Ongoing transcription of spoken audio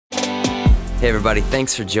Hey everybody,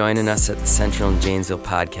 thanks for joining us at the Central and Janesville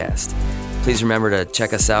podcast. Please remember to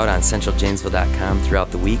check us out on centraljanesville.com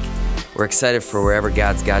throughout the week. We're excited for wherever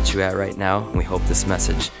God's got you at right now, and we hope this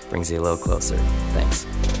message brings you a little closer. Thanks.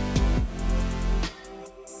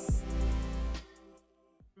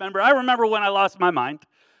 I remember when I lost my mind.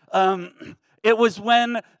 It was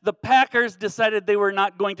when the Packers decided they were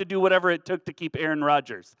not going to do whatever it took to keep Aaron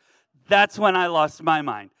Rodgers. That's when I lost my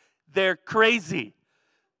mind. They're crazy.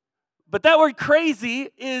 But that word crazy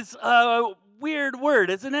is a weird word,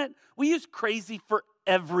 isn't it? We use crazy for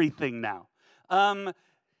everything now. That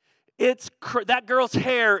girl's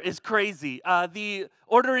hair is crazy. The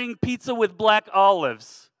ordering pizza with black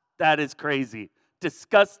olives, that is crazy.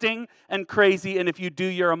 Disgusting and crazy, and if you do,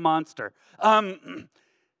 you're a monster. But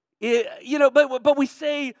we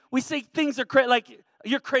say things are crazy, like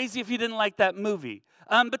you're crazy if you didn't like that movie.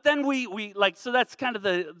 But then we so that's kind of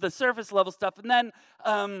the surface level stuff,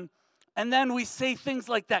 and then we say things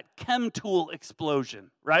like that chem tool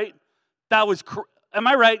explosion, right? That was, am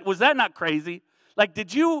I right? Was that not crazy? Like,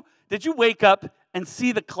 did you wake up and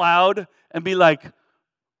see the cloud and be like,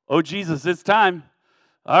 oh, Jesus, it's time.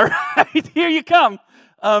 All right, here you come.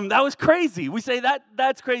 That was crazy. We say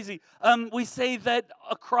that's crazy. We say that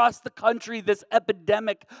across the country, this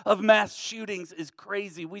epidemic of mass shootings is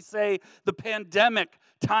crazy. We say the pandemic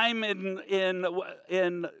time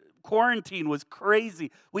in quarantine was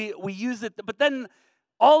crazy. We use it, but then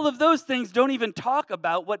all of those things don't even talk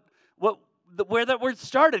about where that word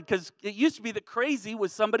started, because it used to be that crazy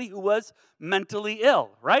was somebody who was mentally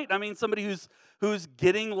ill, right? I mean, somebody who's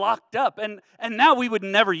getting locked up, and now we would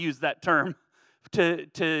never use that term to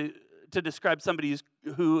describe somebody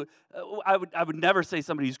who I would never say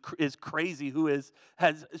somebody is crazy who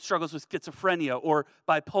struggles with schizophrenia or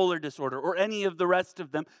bipolar disorder or any of the rest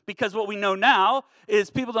of them, because what we know now is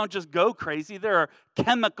people don't just go crazy. There are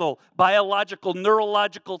chemical, biological,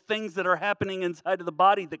 neurological things that are happening inside of the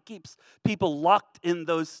body that keeps people locked in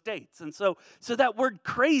those states. And so that word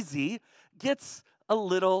crazy gets a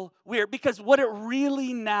little weird, because what it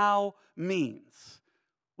really now means,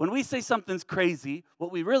 when we say something's crazy,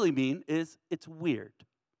 what we really mean is it's weird.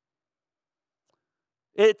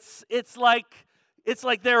 It's like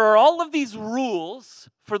there are all of these rules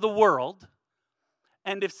for the world,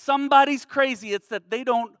 and if somebody's crazy, it's that they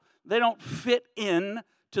don't fit in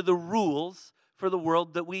to the rules for the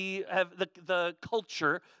world that we have, the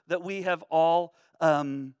culture that we have all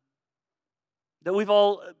that we've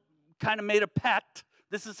all kind of made a pact.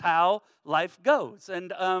 This is how life goes,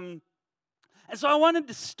 and so I wanted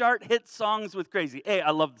to start hit songs with crazy.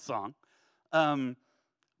 I love the song.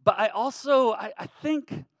 But I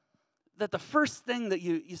think that the first thing that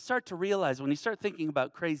you start to realize when you start thinking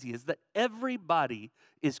about crazy is that everybody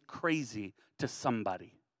is crazy to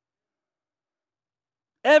somebody.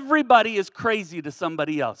 Everybody is crazy to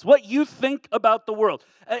somebody else. What you think about the world.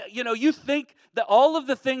 You think that all of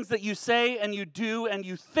the things that you say and you do and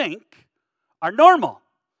you think are normal.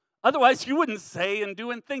 Otherwise, you wouldn't say and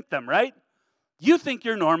do and think them, right? You think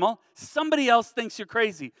you're normal. Somebody else thinks you're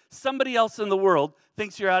crazy. Somebody else in the world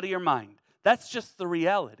thinks you're out of your mind. That's just the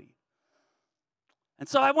reality. And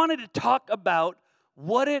so I wanted to talk about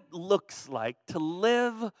what it looks like to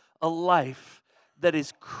live a life that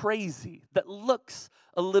is crazy, that looks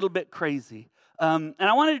a little bit crazy. And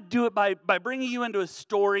I wanted to do it by bringing you into a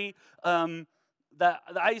story that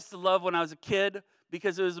I used to love when I was a kid,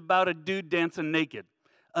 because it was about a dude dancing naked.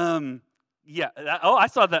 I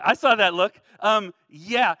saw that look.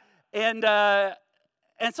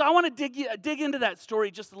 And so I want to dig into that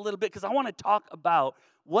story just a little bit, because I want to talk about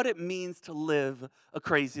what it means to live a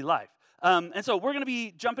crazy life. And so we're going to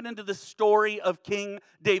be jumping into the story of King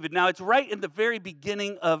David. Now, it's right in the very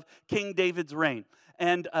beginning of King David's reign.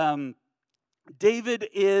 And David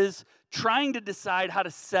is trying to decide how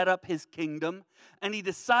to set up his kingdom, and he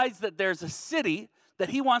decides that there's a city that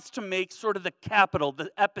he wants to make sort of the capital, the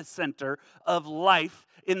epicenter of life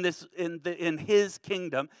in his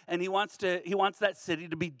kingdom, and he wants that city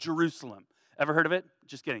to be Jerusalem. Ever heard of it?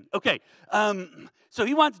 Just kidding. Okay, so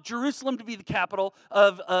he wants Jerusalem to be the capital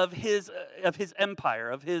of his empire,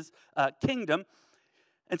 of his kingdom,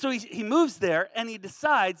 and so he moves there, and he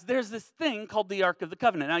decides there's this thing called the Ark of the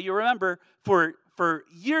Covenant. Now you remember for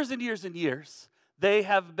years and years and years they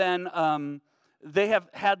have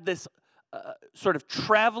had this sort of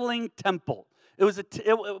traveling temple. It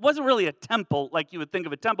wasn't really a temple like you would think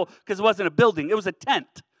of a temple, because it wasn't a building. It was a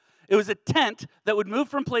tent. It was a tent that would move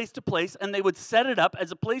from place to place, and they would set it up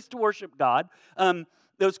as a place to worship God. It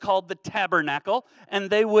was called the tabernacle, and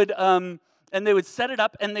they would set it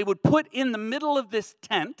up, and they would put in the middle of this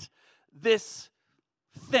tent this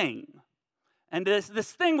thing. And this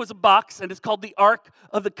thing was a box, and it's called the Ark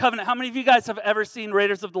of the Covenant. How many of you guys have ever seen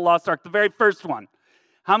Raiders of the Lost Ark, the very first one?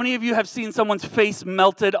 How many of you have seen someone's face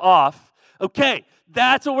melted off? Okay,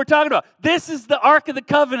 that's what we're talking about. This is the Ark of the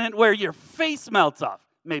Covenant where your face melts off.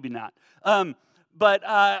 Maybe not. But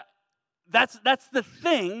that's the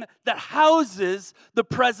thing that houses the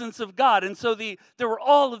presence of God. And so there were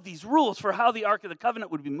all of these rules for how the Ark of the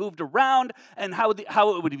Covenant would be moved around and how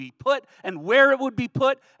it would be put and where it would be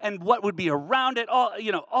put and what would be around it.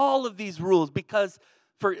 All of these rules because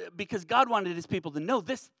God wanted his people to know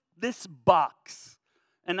this box.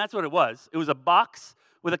 And that's what it was. It was a box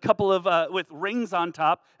with a couple of with rings on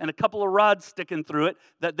top and a couple of rods sticking through it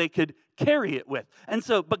that they could carry it with. And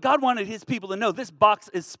so, but God wanted his people to know this box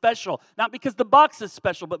is special, not because the box is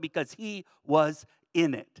special, but because he was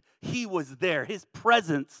in it. He was there. His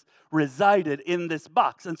presence resided in this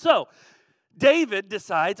box. And so, David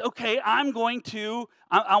decides, okay, I want to,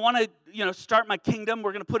 start my kingdom.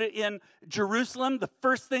 We're going to put it in Jerusalem. The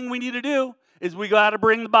first thing we need to do is we got to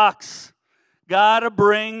bring the box. Got to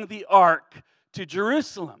bring the ark to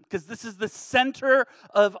Jerusalem, because this is the center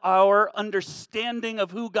of our understanding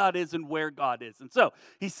of who God is and where God is. And so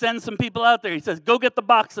he sends some people out there. He says, "Go get the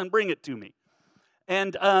box and bring it to me."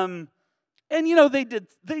 And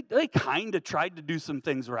they kind of tried to do some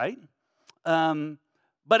things right,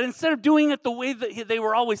 but instead of doing it the way that they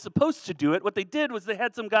were always supposed to do it, what they did was they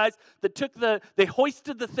had some guys that they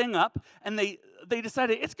hoisted the thing up, and they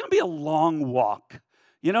decided it's going to be a long walk.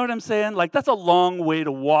 You know what I'm saying? Like, that's a long way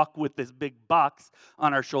to walk with this big box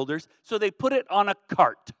on our shoulders. So they put it on a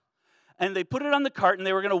cart. And they put it on the cart, and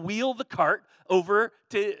they were going to wheel the cart over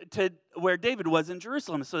to where David was in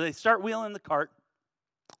Jerusalem. So they start wheeling the cart.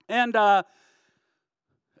 And at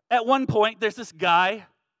one point, there's this guy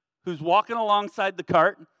who's walking alongside the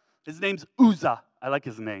cart. His name's Uzzah. I like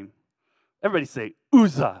his name. Everybody say,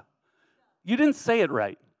 Uzzah. You didn't say it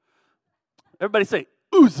right. Everybody say,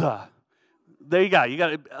 Uzzah. There you go. You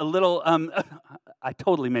got a little, I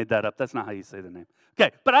totally made that up. That's not how you say the name.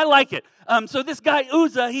 Okay, but I like it. So this guy,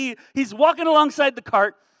 Uzzah, he's walking alongside the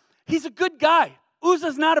cart. He's a good guy.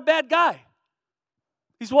 Uzzah's not a bad guy.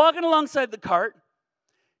 He's walking alongside the cart.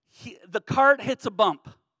 The cart hits a bump.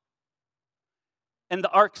 And the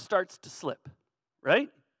ark starts to slip, right?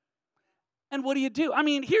 And what do? I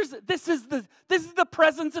mean, this is the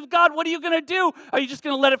presence of God. What are you going to do? Are you just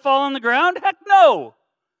going to let it fall on the ground? Heck no.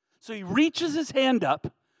 So he reaches his hand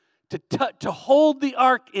up to hold the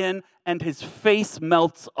ark in, and his face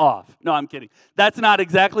melts off. No, I'm kidding. That's not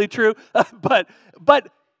exactly true. But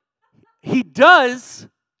he does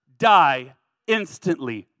die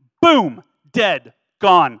instantly. Boom, dead,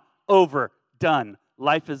 gone, over, done.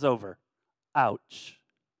 Life is over. Ouch.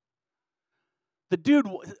 The dude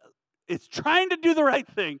is trying to do the right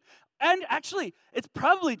thing. And actually, it's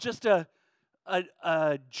probably just a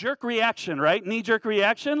jerk reaction, right? Knee-jerk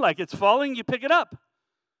reaction, like it's falling, you pick it up.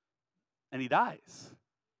 And he dies.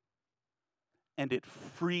 And it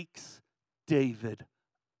freaks David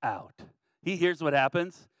out. He hears what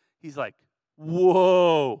happens. He's like,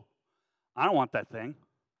 whoa, I don't want that thing.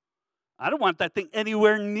 I don't want that thing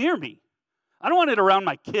anywhere near me. I don't want it around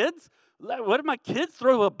my kids. What if my kids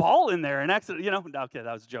throw a ball in there and accident? Okay,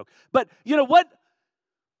 that was a joke. But you know what?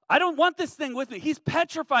 I don't want this thing with me. He's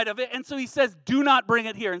petrified of it, and so he says, do not bring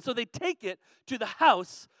it here. And so they take it to the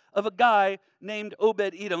house of a guy named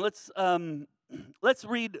Obed-Edom. Let's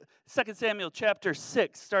read 2 Samuel chapter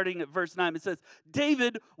 6, starting at verse 9. It says,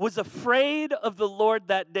 David was afraid of the Lord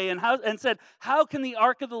that day and said, how can the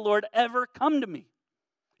ark of the Lord ever come to me?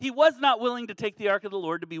 He was not willing to take the ark of the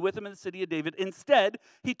Lord to be with him in the city of David. Instead,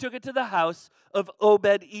 he took it to the house of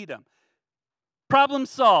Obed-Edom. Problem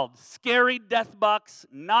solved. Scary death box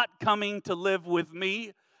not coming to live with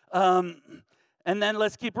me. And then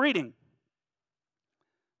let's keep reading.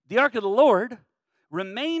 The ark of the Lord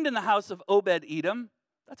remained in the house of Obed-Edom.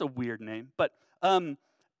 That's a weird name. But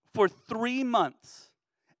for 3 months.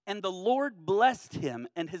 And the Lord blessed him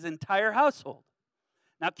and his entire household.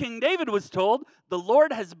 Now, King David was told, the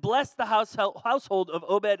Lord has blessed the household of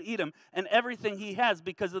Obed-Edom and everything he has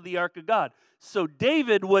because of the ark of God. So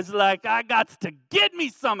David was like, I got to get me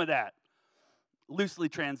some of that. Loosely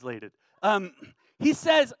translated. He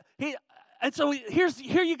says,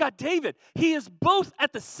 here you got David. He is both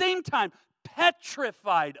at the same time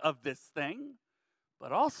petrified of this thing,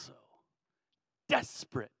 but also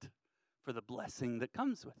desperate for the blessing that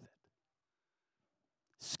comes with it.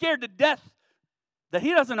 Scared to death that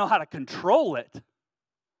he doesn't know how to control it.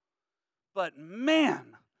 But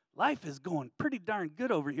man, life is going pretty darn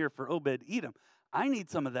good over here for Obed-Edom. I need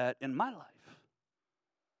some of that in my life.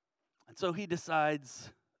 And so he decides,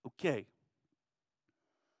 okay,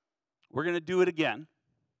 we're going to do it again.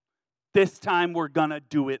 This time we're going to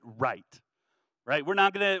do it right. Right? We're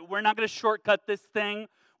not going to shortcut this thing.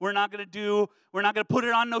 We're not going to put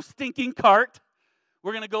it on no stinking cart.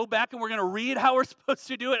 We're going to go back and we're going to read how we're supposed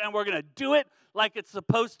to do it, and we're going to do it like it's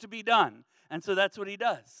supposed to be done. And so that's what he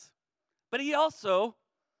does. But he also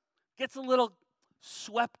gets a little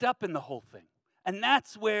swept up in the whole thing. And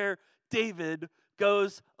that's where David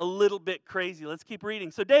goes a little bit crazy. Let's keep reading.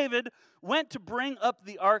 So David went to bring up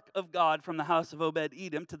the ark of God from the house of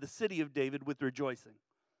Obed-Edom to the city of David with rejoicing.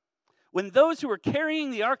 When those who were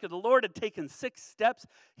carrying the ark of the Lord had taken 6 steps,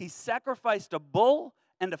 he sacrificed a bull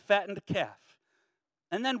and a fattened calf.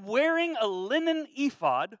 And then wearing a linen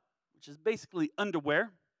ephod, which is basically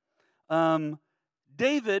underwear,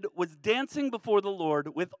 David was dancing before the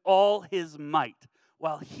Lord with all his might,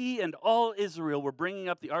 while he and all Israel were bringing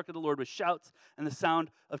up the ark of the Lord with shouts and the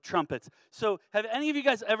sound of trumpets. So have any of you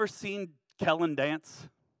guys ever seen Kellen dance?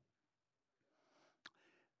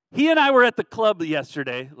 He and I were at the club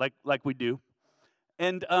yesterday, like we do.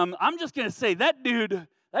 And I'm just going to say, that dude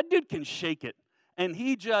can shake it. And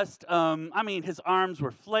he just, his arms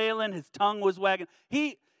were flailing, his tongue was wagging.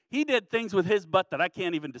 He did things with his butt that I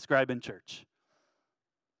can't even describe in church.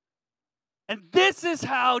 And this is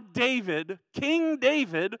how King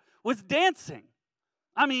David, was dancing.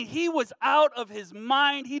 I mean, he was out of his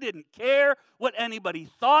mind. He didn't care what anybody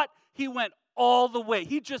thought. He went all the way.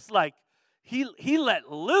 He just he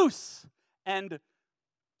let loose. And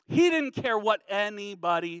he didn't care what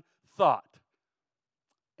anybody thought.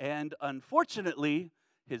 And unfortunately,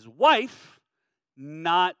 his wife,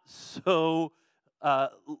 not so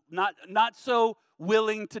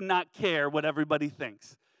willing to not care what everybody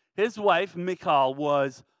thinks. His wife, Michal,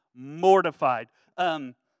 was mortified.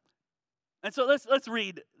 And so let's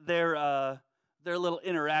read their little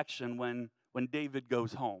interaction when David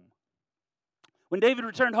goes home. When David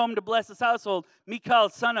returned home to bless his household, Michal,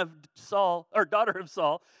 daughter of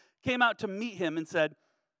Saul, came out to meet him and said,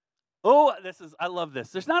 I love this.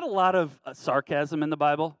 There's not a lot of sarcasm in the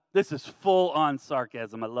Bible. This is full-on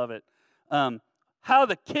sarcasm. I love it. How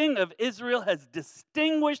the king of Israel has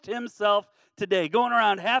distinguished himself today, going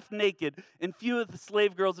around half naked in few of the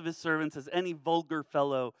slave girls of his servants as any vulgar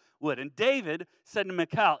fellow would. And David said to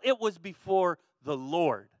Michal, it was before the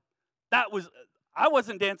Lord. I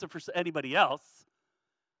wasn't dancing for anybody else.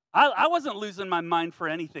 I wasn't losing my mind for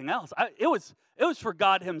anything else. It was for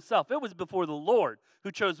God himself. It was before the Lord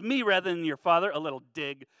who chose me rather than your father. A little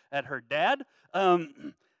dig at her dad.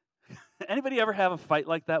 Anybody ever have a fight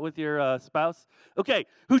like that with your spouse? Okay,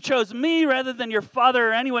 who chose me rather than your father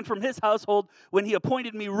or anyone from his household when he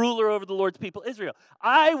appointed me ruler over the Lord's people, Israel.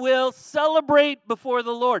 I will celebrate before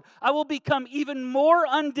the Lord. I will become even more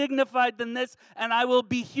undignified than this, and I will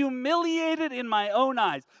be humiliated in my own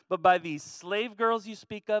eyes. But by these slave girls you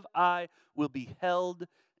speak of, I will be held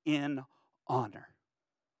in honor.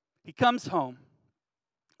 He comes home,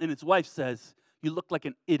 and his wife says, you look like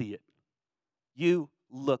an idiot. You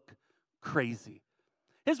look crazy.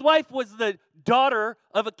 His wife was the daughter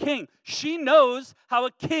of a king. She knows how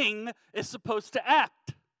a king is supposed to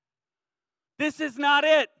act. This is not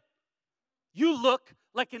it. You look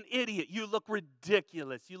like an idiot. You look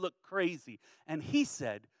ridiculous. You look crazy. And he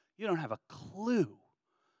said, you don't have a clue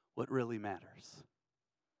what really matters.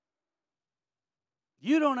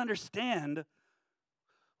 You don't understand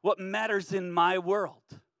what matters in my world.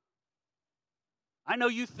 I know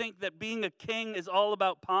you think that being a king is all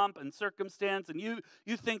about pomp and circumstance, and you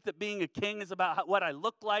think that being a king is about what I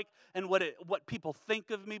look like and what people think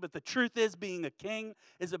of me, but the truth is being a king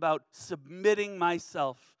is about submitting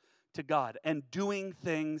myself to God and doing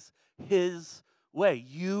things his way.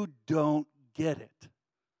 You don't get it.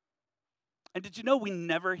 And did you know we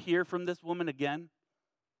never hear from this woman again?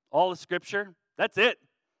 All of Scripture, that's it.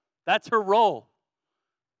 That's her role.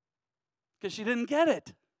 Because she didn't get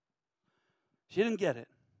it. She didn't get it.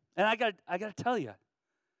 And I got to tell you,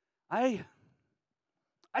 I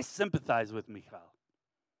sympathize with Michal.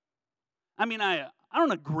 I mean, I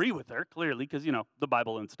don't agree with her, clearly, because, the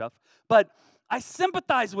Bible and stuff. But I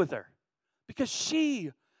sympathize with her because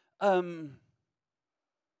she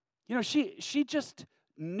just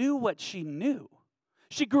knew what she knew.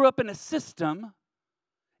 She grew up in a system,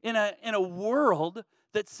 in a world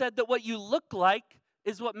that said that what you look like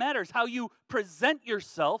is what matters. How you present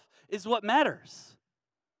yourself is what matters.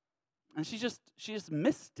 And she just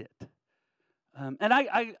missed it. And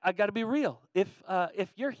I got to be real. If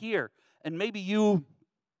you're here and maybe you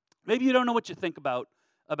don't know what you think about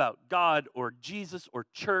God or Jesus or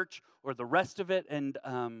church or the rest of it, and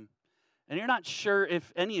you're not sure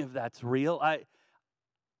if any of that's real, I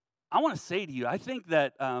want to say to you, I think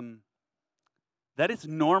that that it's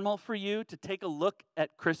normal for you to take a look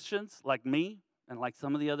at Christians like me and like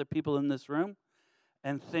some of the other people in this room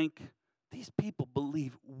and think, these people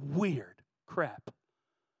believe weird crap.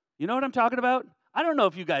 You know what I'm talking about? I don't know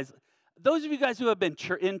if you guys, those of you guys who have been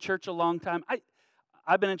in church a long time,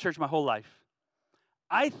 I've been in church my whole life.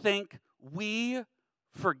 I think we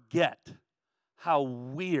forget how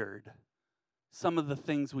weird some of the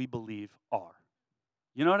things we believe are.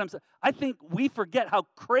 You know what I'm saying? I think we forget how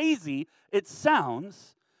crazy it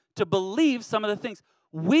sounds to believe some of the things.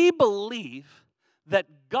 We believe that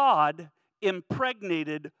God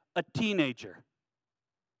impregnated a teenager.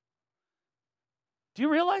 Do you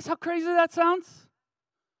realize how crazy that sounds?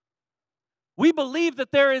 We believe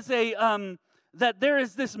that there is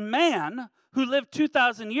this man who lived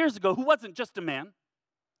 2,000 years ago, who wasn't just a man,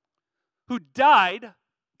 who died,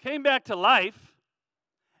 came back to life,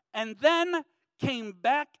 and then came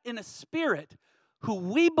back in a spirit who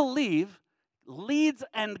we believe leads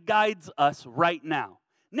and guides us right now.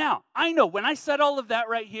 Now, I know when I said all of that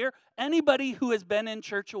right here, anybody who has been in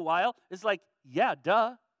church a while is like, yeah,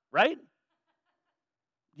 duh, right?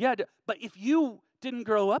 Yeah, duh. But if you didn't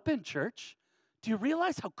grow up in church, do you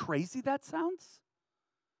realize how crazy that sounds?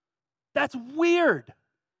 That's weird.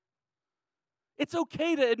 It's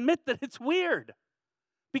okay to admit that it's weird,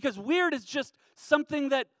 because weird is just something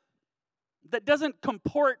that doesn't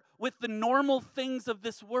comport with the normal things of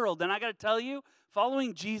this world. And I got to tell you,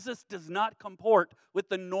 following Jesus does not comport with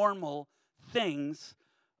the normal things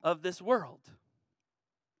of this world.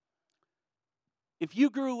 If you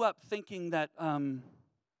grew up thinking that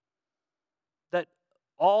that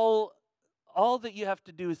all that you have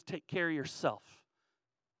to do is take care of yourself,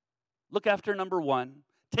 look after number one,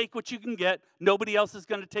 take what you can get, nobody else is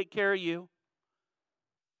going to take care of you,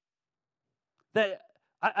 that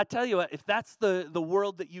I tell you what, if that's the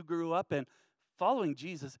world that you grew up in, following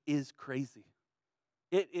Jesus is crazy.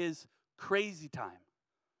 It is crazy time.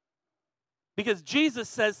 Because Jesus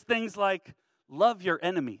says things like, love your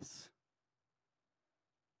enemies.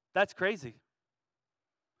 That's crazy.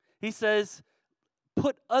 He says,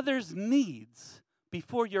 put others' needs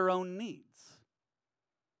before your own needs.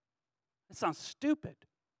 That sounds stupid.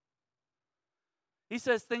 He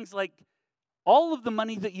says things like, all of the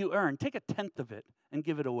money that you earn, take a tenth of it and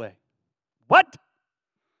give it away. What?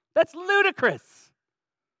 That's ludicrous.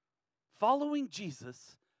 Following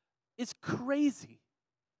Jesus is crazy.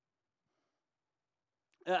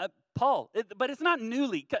 But it's not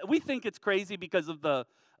newly. We think it's crazy because of the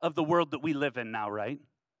world that we live in now, right?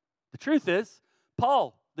 The truth is,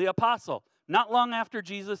 Paul, the apostle, not long after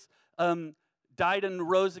Jesus died and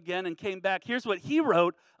rose again and came back, here's what he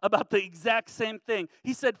wrote about the exact same thing.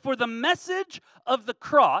 He said, for the message of the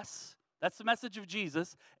cross, that's the message of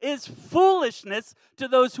Jesus, is foolishness to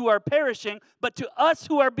those who are perishing, but to us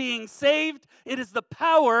who are being saved, it is the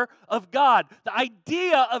power of God. The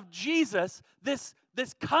idea of Jesus, this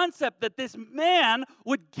concept that this man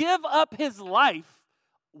would give up his life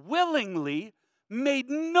willingly, made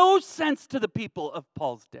no sense to the people of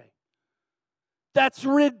Paul's day. That's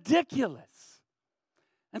ridiculous.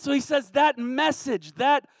 And so he says that message,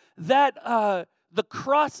 that the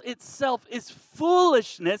cross itself is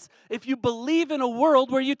foolishness if you believe in a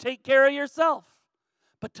world where you take care of yourself.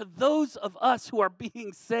 But to those of us who are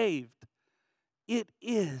being saved, it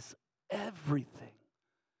is everything.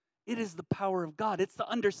 It is the power of God. It's the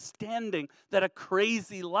understanding that a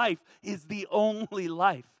crazy life is the only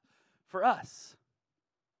life for us.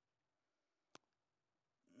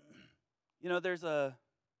 You know, there's a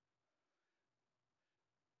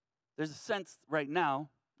sense right now,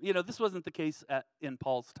 you know, this wasn't the case in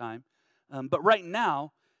Paul's time, but right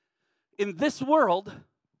now, in this world,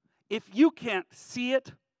 if you can't see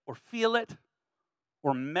it or feel it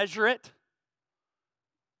or measure it,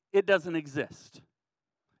 it doesn't exist.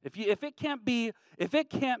 If it can't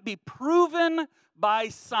be proven by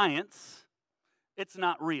science, it's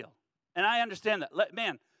not real. And I understand that.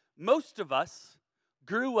 Man, most of us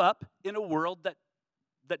grew up in a world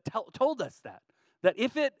that told us that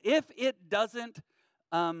if it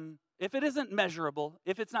isn't measurable,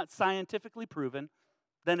 if it's not scientifically proven,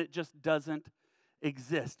 then it just doesn't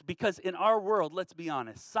exist. Because in our world, let's be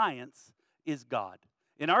honest, science is God.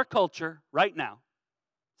 In our culture right now,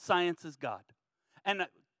 science is God. And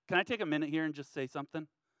can I take a minute here and just say something?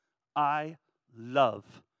 I love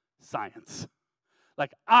science.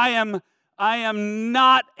 Like, I am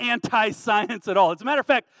not anti-science at all. As a matter of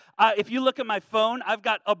fact, if you look at my phone, I've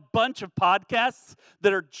got a bunch of podcasts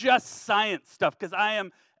that are just science stuff because I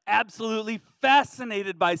am absolutely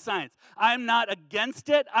fascinated by science. I'm not against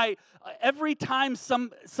it. Every time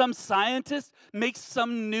some scientist makes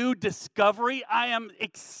some new discovery, I am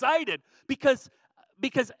excited because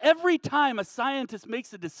Because every time a scientist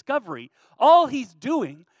makes a discovery, all he's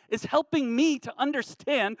doing is helping me to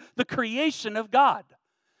understand the creation of God.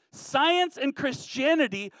 Science and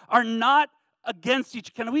Christianity are not against each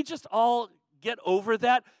other. Can we just all get over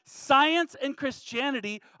that? Science and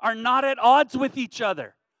Christianity are not at odds with each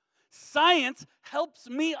other. Science helps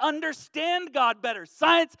me understand God better.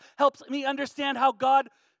 Science helps me understand how God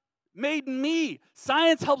made me.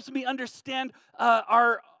 Science helps me understand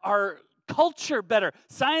our culture better.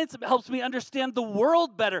 Science helps me understand the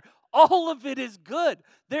world better. All of it is good.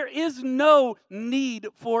 There is no need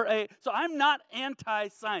for so I'm not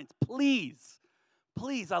anti-science. Please,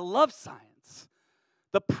 I love science.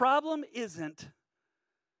 The problem isn't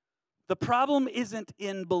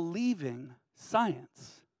in believing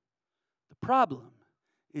science. The problem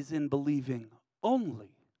is in believing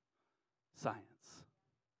only science.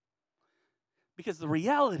 Because the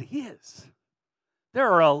reality is,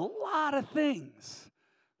 there are a lot of things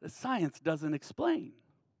that science doesn't explain.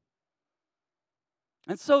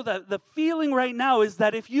 And so the feeling right now is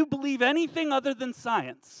that if you believe anything other than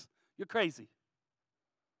science, you're crazy.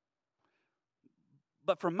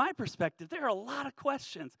 But from my perspective, there are a lot of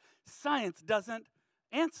questions science doesn't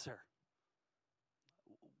answer.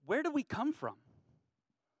 Where do we come from?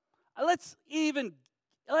 Let's even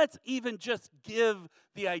just give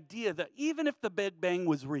the idea that even if the Big Bang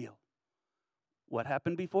was real, what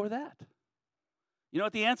happened before that? You know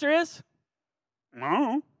what the answer is?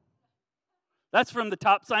 No. That's from the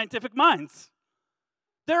top scientific minds.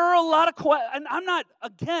 There are a lot of questions, and I'm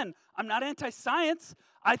not anti-science.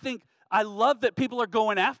 I love that people are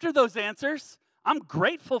going after those answers. I'm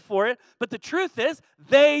grateful for it, but the truth is,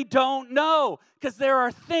 they don't know, because there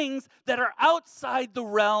are things that are outside the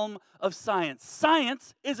realm of science.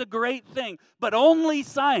 Science is a great thing, but only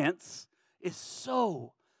science is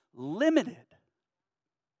so limited.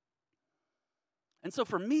 And so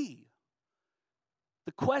for me,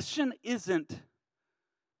 the question isn't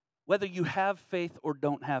whether you have faith or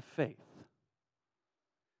don't have faith,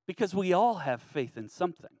 because we all have faith in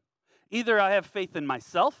something. Either I have faith in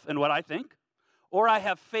myself and what I think, or I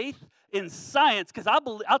have faith in science, because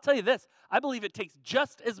I'll tell you this, I believe it takes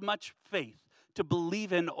just as much faith to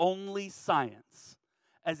believe in only science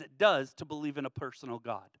as it does to believe in a personal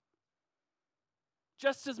God.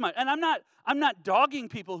 Just as much. And I'm not dogging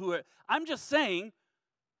people I'm just saying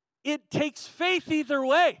it takes faith either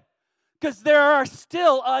way, because there are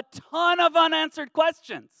still a ton of unanswered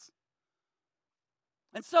questions.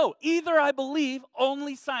 And so either I believe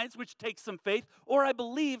only science, which takes some faith, or I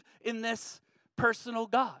believe in this personal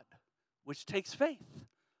God, which takes faith.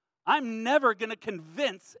 I'm never going to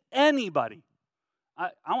convince anybody.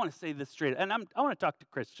 I want to say this straight, and I want to talk to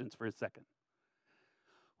Christians for a second.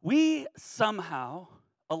 We somehow,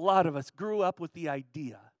 a lot of us, grew up with the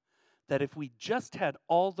idea that if we just had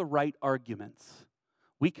all the right arguments,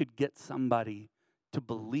 we could get somebody to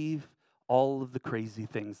believe all of the crazy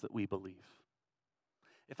things that we believe.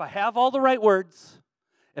 If I have all the right words,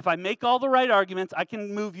 if I make all the right arguments, I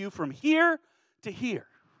can move you from here to here.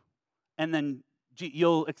 And then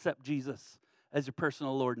you'll accept Jesus as your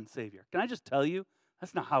personal Lord and Savior. Can I just tell you,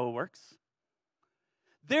 that's not how it works.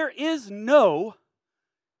 There is no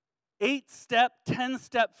 8-step,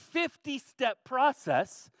 10-step, 50-step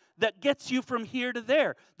process that gets you from here to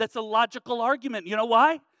there. That's a logical argument. You know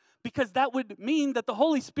why? Because that would mean that the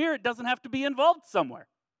Holy Spirit doesn't have to be involved somewhere.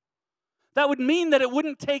 That would mean that it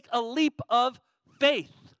wouldn't take a leap of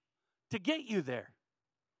faith to get you there.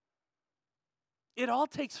 It all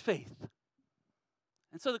takes faith.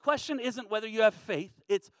 And so the question isn't whether you have faith,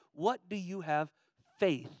 it's what do you have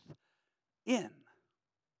faith in?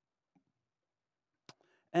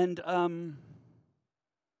 And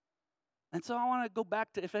so I want to go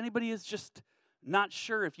back to, if anybody is just not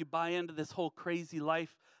sure if you buy into this whole crazy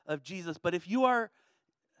life of Jesus, but if you're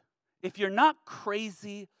not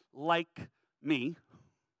crazy like me,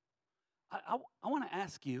 I want to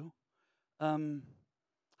ask you,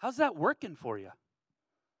 how's that working for you?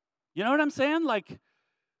 You know what I'm saying? Like,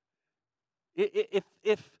 if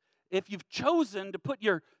you've chosen to put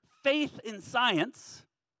your faith in science,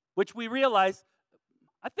 which we realize,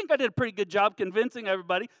 I think I did a pretty good job convincing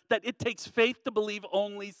everybody that it takes faith to believe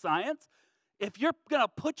only science. If you're going to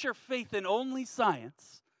put your faith in only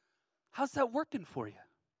science, how's that working for you?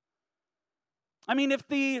 I mean, if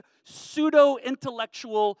the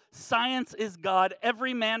pseudo-intellectual science is God,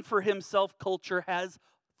 every man for himself culture has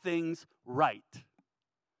things right.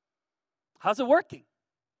 How's it working?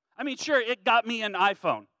 I mean, sure, it got me an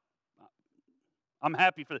iPhone. I'm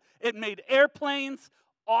happy for it. It made airplanes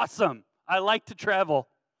awesome. I like to travel.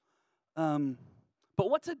 But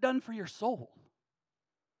what's it done for your soul?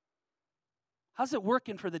 How's it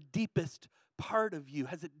working for the deepest part of you?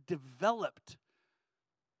 Has it developed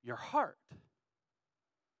your heart?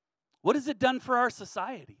 What has it done for our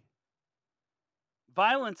society?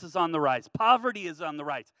 Violence is on the rise. Poverty is on the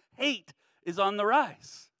rise. Hate is on the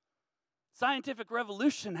rise. Scientific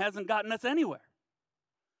revolution hasn't gotten us anywhere.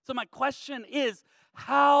 So my question is,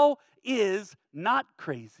 how is not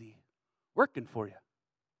crazy working for you?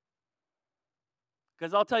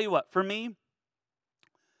 Because I'll tell you what, for me,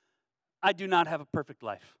 I do not have a perfect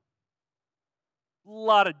life. A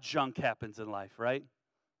lot of junk happens in life, right?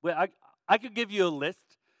 Well, I could give you a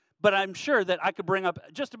list, but I'm sure that I could bring up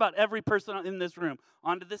just about every person in this room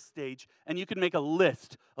onto this stage, and you could make a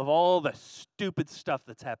list of all the stupid stuff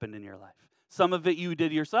that's happened in your life. Some of it you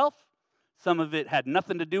did yourself. Some of it had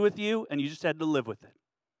nothing to do with you, and you just had to live with it.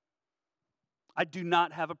 I do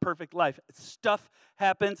not have a perfect life. Stuff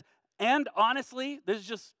happens, and honestly, this is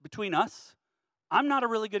just between us. I'm not a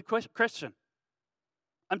really good Christian.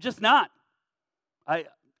 I'm just not. I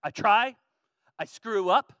try. I screw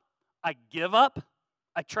up. I give up.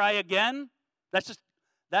 I try again.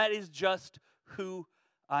 That is just who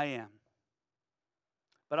I am.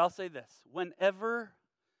 But I'll say this. Whenever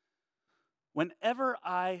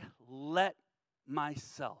I let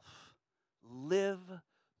myself live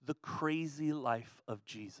the crazy life of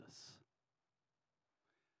Jesus,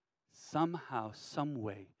 somehow, some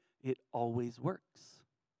way, it always works.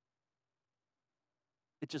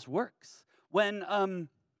 It just works. When I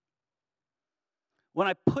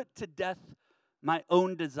put to death my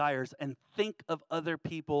own desires and think of other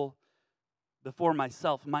people before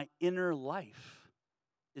myself, my inner life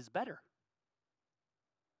is better.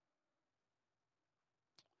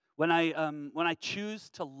 When I choose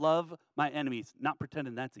to love my enemies, not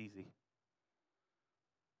pretending that's easy.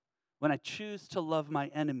 When I choose to love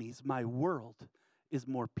my enemies, my world is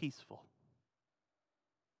more peaceful.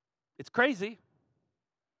 It's crazy.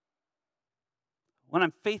 When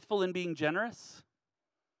I'm faithful in being generous,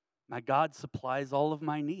 my God supplies all of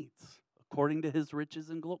my needs according to his riches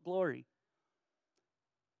and glory.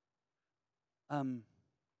 So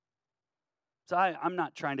I'm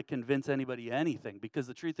not trying to convince anybody anything, because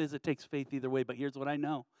the truth is it takes faith either way. But here's what I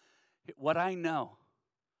know. What I know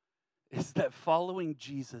is that following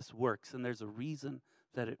Jesus works, and there's a reason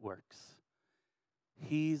that it works.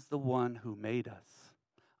 He's the one who made us.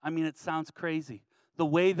 I mean, it sounds crazy. The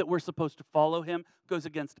way that we're supposed to follow him goes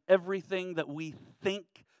against everything that we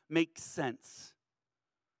think makes sense,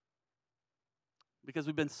 because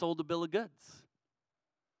we've been sold a bill of goods.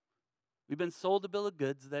 We've been sold a bill of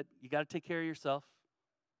goods that you got to take care of yourself.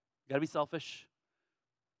 You got to be selfish.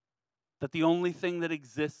 That the only thing that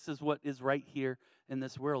exists is what is right here in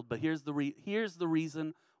this world. But here's the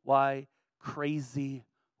reason why crazy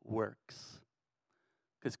works.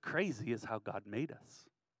 Because crazy is how God made us.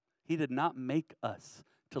 He did not make us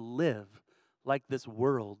to live like this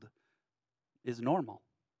world is normal.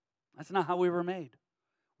 That's not how we were made.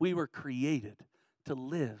 We were created to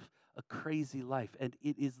live a crazy life, and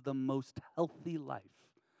it is the most healthy life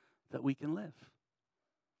that we can live.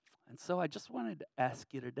 And so I just wanted to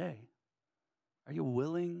ask you today, are you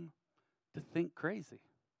willing to think crazy?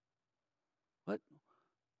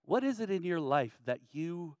 What is it in your life that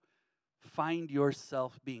you find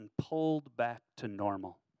yourself being pulled back to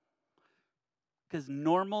normal? Because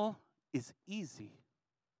normal is easy,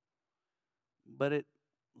 but it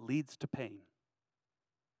leads to pain.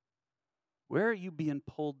 Where are you being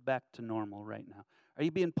pulled back to normal right now? Are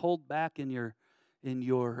you being pulled back in your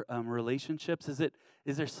relationships?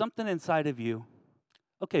 Is there something inside of you?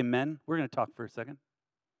 Okay, men, we're going to talk for a second.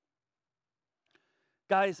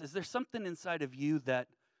 Guys, is there something inside of you that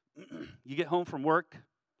you get home from work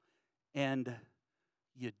and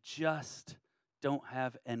you just don't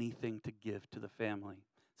have anything to give to the family?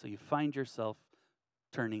 So you find yourself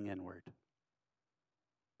turning inward,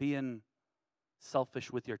 being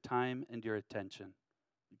selfish with your time and your attention,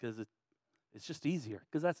 because it's just easier,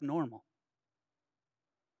 because that's normal.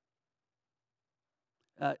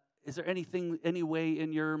 Is there any way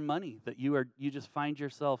in your money that you just find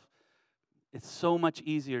yourself, it's so much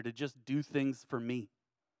easier to just do things for me,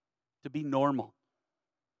 to be normal,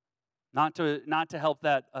 not to help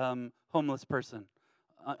that homeless person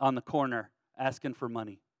on the corner asking for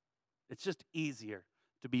money. It's just easier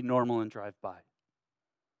to be normal and drive by.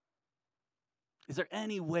 Is there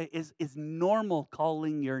any way, is normal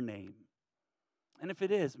calling your name? And if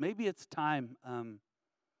it is, maybe it's time,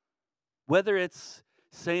 whether it's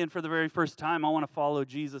saying for the very first time, I want to follow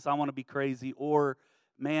Jesus, I want to be crazy, or,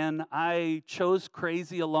 man, I chose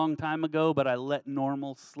crazy a long time ago, but I let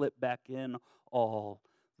normal slip back in all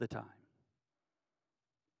the time.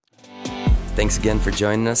 Thanks again for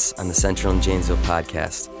joining us on the Central and Janesville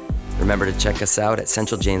podcast. Remember to check us out at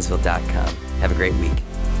centraljanesville.com. Have a great week.